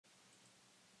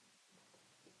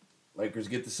Lakers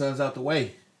get the Suns out the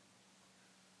way.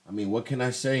 I mean, what can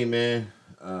I say, man?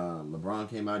 LeBron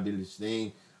came out, did his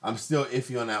thing. I'm still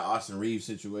iffy on that Austin Reeves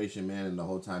situation, man, and the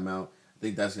whole timeout. I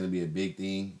think that's going to be a big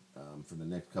thing for the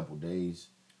next couple days.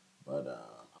 But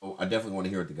I definitely want to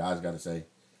hear what the guys got to say.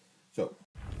 So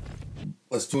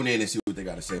let's tune in and see what they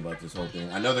got to say about this whole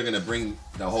thing. I know they're going to bring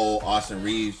the whole Austin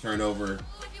Reeves turnover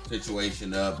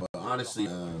situation up, but honestly,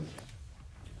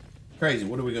 crazy.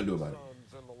 What are we going to do about it?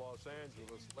 And the Los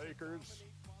Angeles Lakers.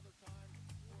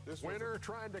 This winner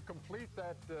trying to complete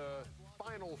that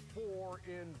Final Four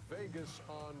in Vegas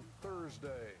on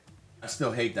Thursday. I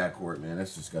still hate that court, man.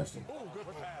 That's disgusting. Oh, good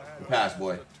pass. Good pass,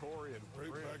 boy.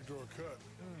 Great backdoor cut.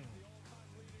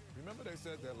 Remember they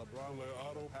said that LeBron Like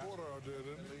Otto Porter out there,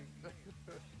 didn't he?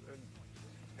 And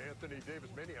Anthony Davis,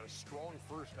 man, he had a strong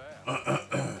first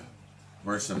half.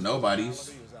 Versus some nobodies.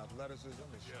 his athleticism,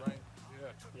 his strength.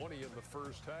 Yeah, 20 in the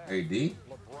first half. AD.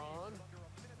 LeBron,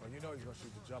 Well, you know he's gonna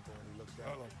shoot the jumper when he looks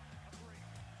down.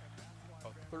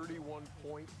 a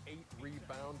 31.8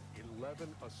 rebound,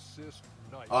 11 assist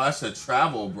night. Oh, that's a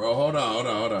travel, bro. Hold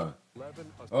on.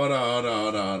 11 Hold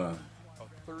on.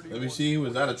 Let me see.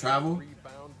 Was that a travel?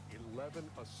 Rebound, 11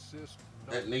 assist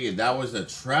That night. nigga, that was a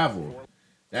travel.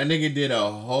 That nigga did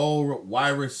a whole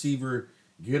wide receiver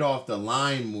get off the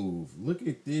line move. Look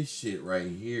at this shit right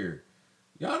here.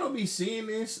 Y'all don't be seeing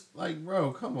this? Like,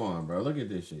 bro, come on, bro. Look at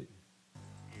this shit.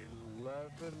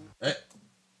 11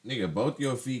 Nigga, both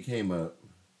your feet came up.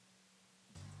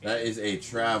 That is a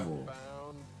travel.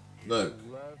 rebound, Look.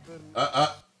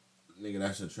 11 Nigga,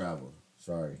 that's a travel.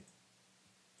 Sorry.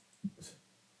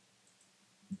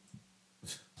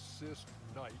 assist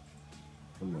night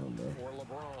Come on, bro. for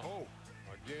LeBron. Oh,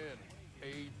 again,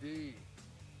 AD.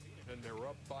 And they're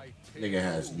up by 10. Nigga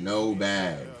has no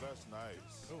bag. Yeah, that's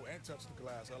nice. Oh, and touch the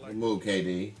glass. I like Good move,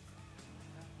 KD.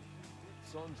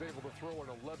 Suns able to throw an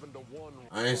 11-1.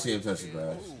 I didn't see him touch the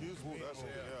glass. Excuse me.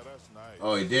 That's nice.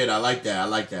 Oh, he did. I like that.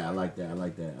 Suns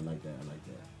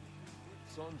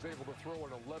able to throw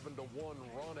an 11-1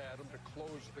 run at him to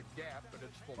close the gap, but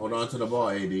it's the Hold on to the ball,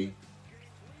 AD. And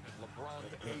LeBron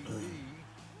to AD.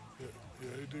 Yeah,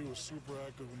 AD was super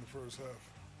active in the first half.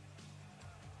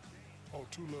 Oh,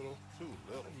 too little. Too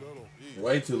little.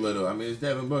 Way too little. I mean, it's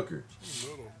Devin Booker. Too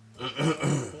little.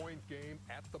 Point game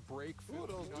at the break. Who are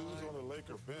those dudes on the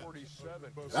Laker bench?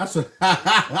 47. That's what.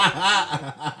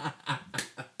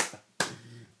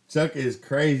 Chuck is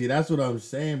crazy. That's what I'm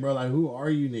saying, bro. Like, who are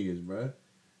you niggas, bro?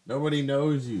 Nobody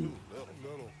knows you. Little.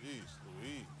 Louise.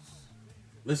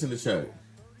 Listen to Chuck.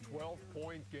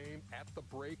 12-point game at the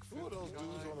break. Who are those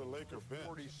dudes on the Laker bench?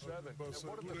 47. But And so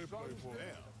what who did they the play Suns for? do?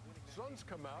 Suns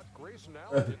come out. Grayson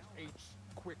Allen gets 8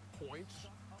 quick points.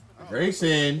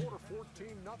 Grayson. Quarter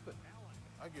 14-0.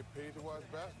 I get paid to watch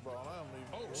basketball. I don't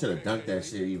even. Should have dunked that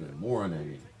shit even more on that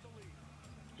nigga.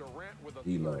 Durant with a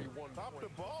D-Lo. 31 Stop the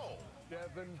point. ball.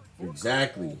 Devin Booker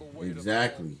Exactly. all the way to the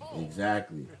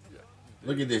Exactly.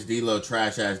 Look at this D-Lo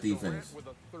trash ass defense. Durant with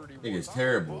a 31. Nigga's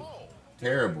terrible. Booker all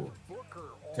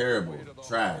Terrible. the way to the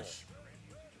Trash. hole.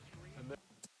 And then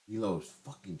D-Lo's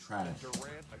fucking trash.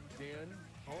 Durant again.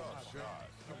 Oh my God.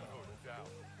 No doubt.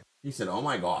 He said, oh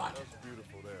my God. That's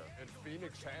beautiful there. And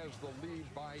Phoenix has the lead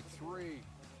by 3.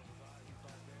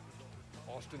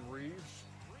 Austin Reeves.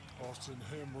 Austin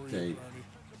Henry. Okay. Ernie.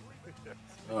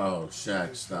 Oh,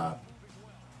 Shaq, stop.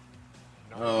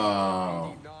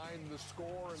 Oh. 89 the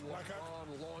score, and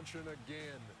LeBron launching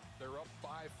again. They're up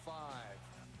by 5.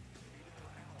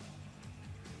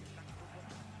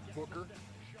 Booker,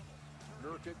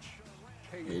 Nurkic,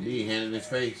 KD handed his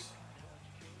face.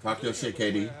 Talk your shit,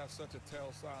 KD. Have such a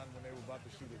tell sign when they were about to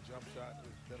shoot a jump shot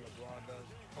that LeBron does.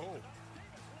 Oh,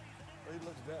 He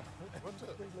looks down.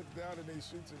 He looks down and he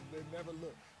shoots, and they never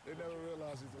look. They never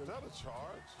realize he's is going that a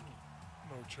charge?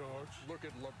 No charge. Look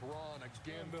at LeBron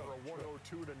again for a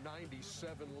 102 to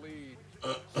 97 lead.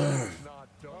 Not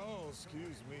done. Oh,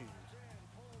 excuse me.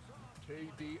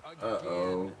 KD again.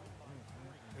 Uh-oh.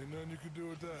 Ain't nothing you can do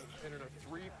with that. And in a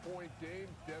 3-point game,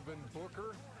 Devin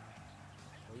Booker.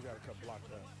 Oh, you got to cut block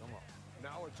that. Come on.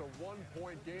 Now it's a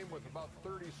 1-point game with about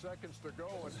 30 seconds to go,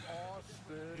 and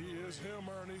Austin. He is him,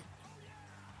 Ernie.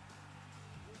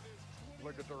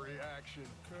 Look at the reaction.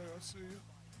 Okay, I see you.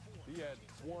 He had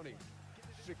 20,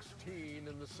 16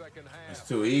 in the second half. It's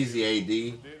too easy, AD.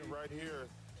 Did it right here.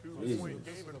 2-point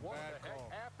game, and what the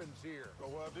heck happens here? Oh,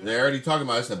 well, this They're already talking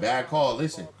about it's a bad call.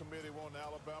 Listen. ball committee want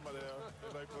Alabama there.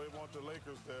 They want the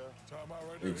Lakers there. Timeout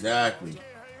right there. Exactly. He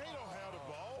don't have the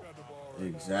ball. Got the ball right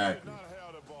Exactly. now. He did not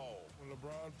have the ball. When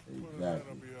LeBron put his Exactly.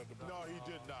 hand up, he had the ball. No, he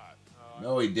did not.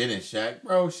 No, he didn't, Shaq.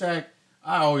 Bro, Shaq,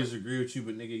 I always agree with you,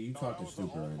 but nigga, you talking That was an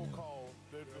stupid right awful now. call.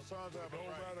 They Suns have Don't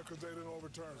it right. matter because they didn't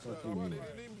overturn. Fuck So, you, man.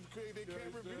 They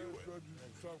can't review it.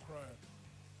 Stop crying.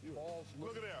 Balls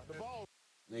Look at that. The ball.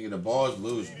 Nigga, the ball's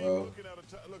loose, bro. Looking at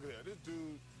look at that. This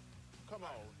dude. Come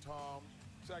on, Tom.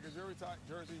 Shaq, is your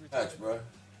jersey retired? That's, bro.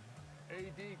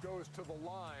 AD goes to the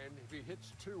line. If he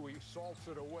hits two, he salts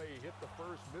it away. He hit the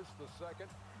first, missed the second.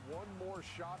 One more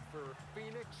shot for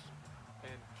Phoenix.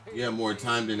 And You have more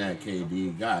time than that,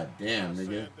 KD. God damn,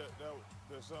 nigga.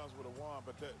 The Suns would have won,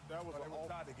 but that was But they an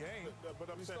tied the game. But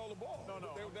I'm We saying, stole the ball. No,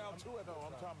 They were down 2 at the No,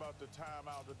 I'm time. talking about the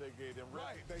timeout that they gave them.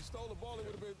 Right, they stole the ball. It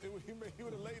would have been. He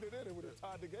would have laid it in. It would have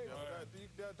tied the game.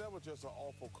 That was just an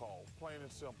awful call, plain and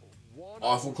simple.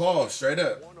 Awful call, straight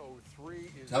up.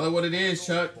 103 is Tell her what it is,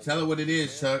 Chuck. Tell her what it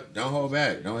is, Chuck. Don't hold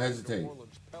back. Don't hesitate.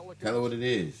 Tell her what it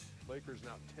is. Lakers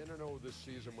now 10-0 this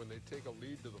season when they take a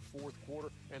lead to the fourth quarter,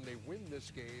 and they win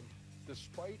this game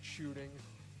despite shooting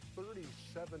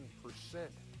 37%.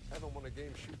 Haven't won a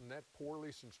game shooting that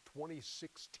poorly since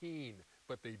 2016,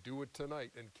 but they do it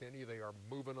tonight. And Kenny, they are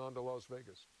moving on to Las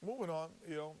Vegas. Moving on,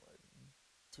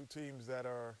 two teams that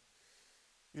are,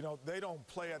 they don't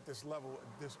play at this level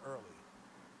this early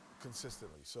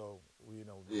consistently. So,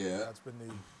 Yeah. that's been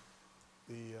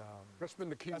That's been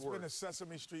the key that's word. been the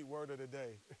Sesame Street word of the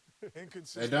day. They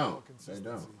Inconsistent. don't.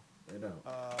 Consistency. They don't.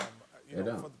 You They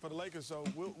know, don't. for the Lakers, so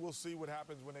we'll see what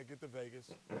happens when they get to Vegas.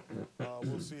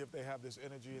 We'll see if they have this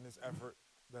energy and this effort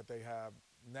that they have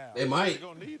now. They might. They're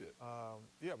gonna need it.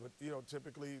 Yeah, but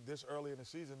typically this early in the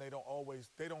season, they don't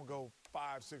go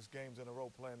 5-6 games in a row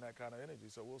playing that kind of energy.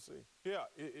 So we'll see. Yeah,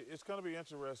 it's going to be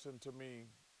interesting to me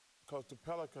because the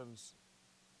Pelicans,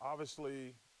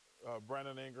 obviously,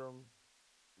 Brandon Ingram,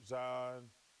 Zion,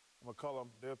 McCollum,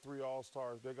 they're 3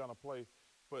 All-Stars. They're going to play.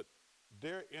 But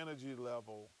their energy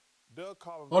level, Doug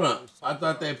Collins. Hold on. I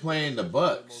thought they playing the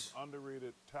Bucks. Most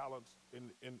underrated talents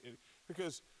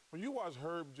because when you watch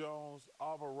Herb Jones,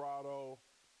 Alvarado,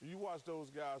 you watch those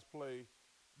guys play,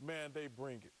 man, they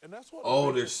bring it. And that's what Oh,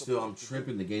 the they're Lakers still. I'm supposed to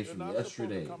tripping. do. The games They're from not yesterday.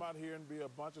 supposed to come out here and be a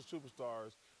bunch of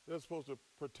superstars. They're supposed to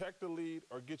protect the lead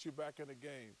or get you back in the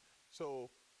game. So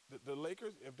the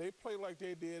Lakers, if they play like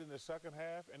they did in the second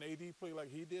half and AD play like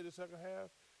he did in the second half,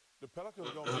 the Pelicans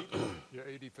are going to beat them. Yeah,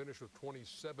 AD finished with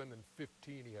 27 and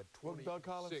 15. He had What did Doug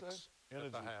Collins 26 say?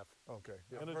 at the Energy. half. Okay.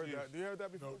 Yeah. I've heard that. Do you heard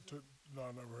that before? No, I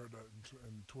never heard that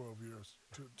in 12 years.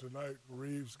 Tonight,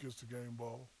 Reeves gets the game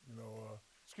ball.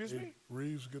 Excuse me?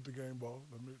 Reeves get the game ball.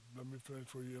 Let me finish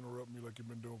before you interrupt me like you've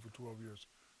been doing for 12 years.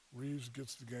 Reeves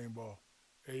gets the game ball.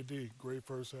 AD, great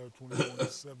first half,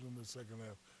 20.7 in the second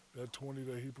half. That 20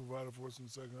 that he provided for us in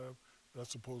the second half,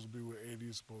 that's supposed to be what AD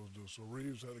is supposed to do. So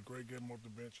Reeves had a great game off the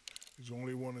bench. He's the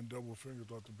only one in double fingers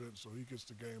off the bench, so he gets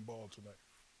the game ball tonight.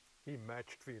 He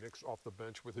matched Phoenix off the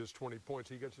bench with his 20 points.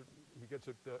 He gets it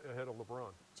ahead of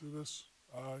LeBron. See this?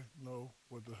 I know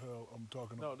what the hell I'm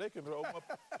talking No, about. they can throw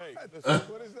up. Hey, listen.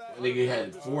 What is that? Nigga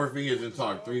had 4 fingers and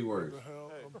talked 3 words. What the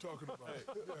hell I'm talking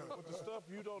about. With the stuff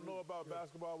you don't know about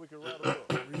basketball, we can rattle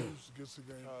up. Reeves gets the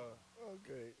game.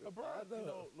 Okay. LeBron,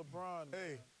 LeBron.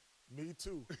 Hey, me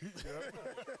too.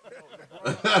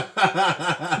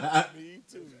 Me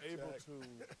too. Able to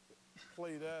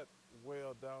play that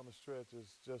well down the stretch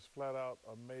is just flat out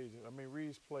amazing. I mean,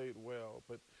 Reeves played well,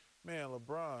 but man,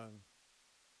 LeBron,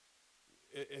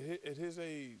 at his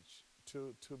age,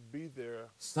 to be there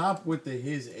Stop with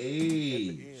his at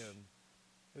age. the end,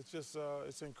 it's just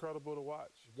it's incredible to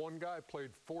watch. One guy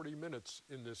played 40 minutes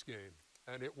in this game,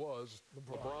 and it was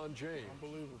LeBron James.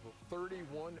 Unbelievable.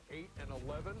 31, 8, and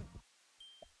 11.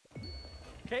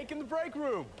 Cake in the break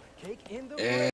room. Cake in the And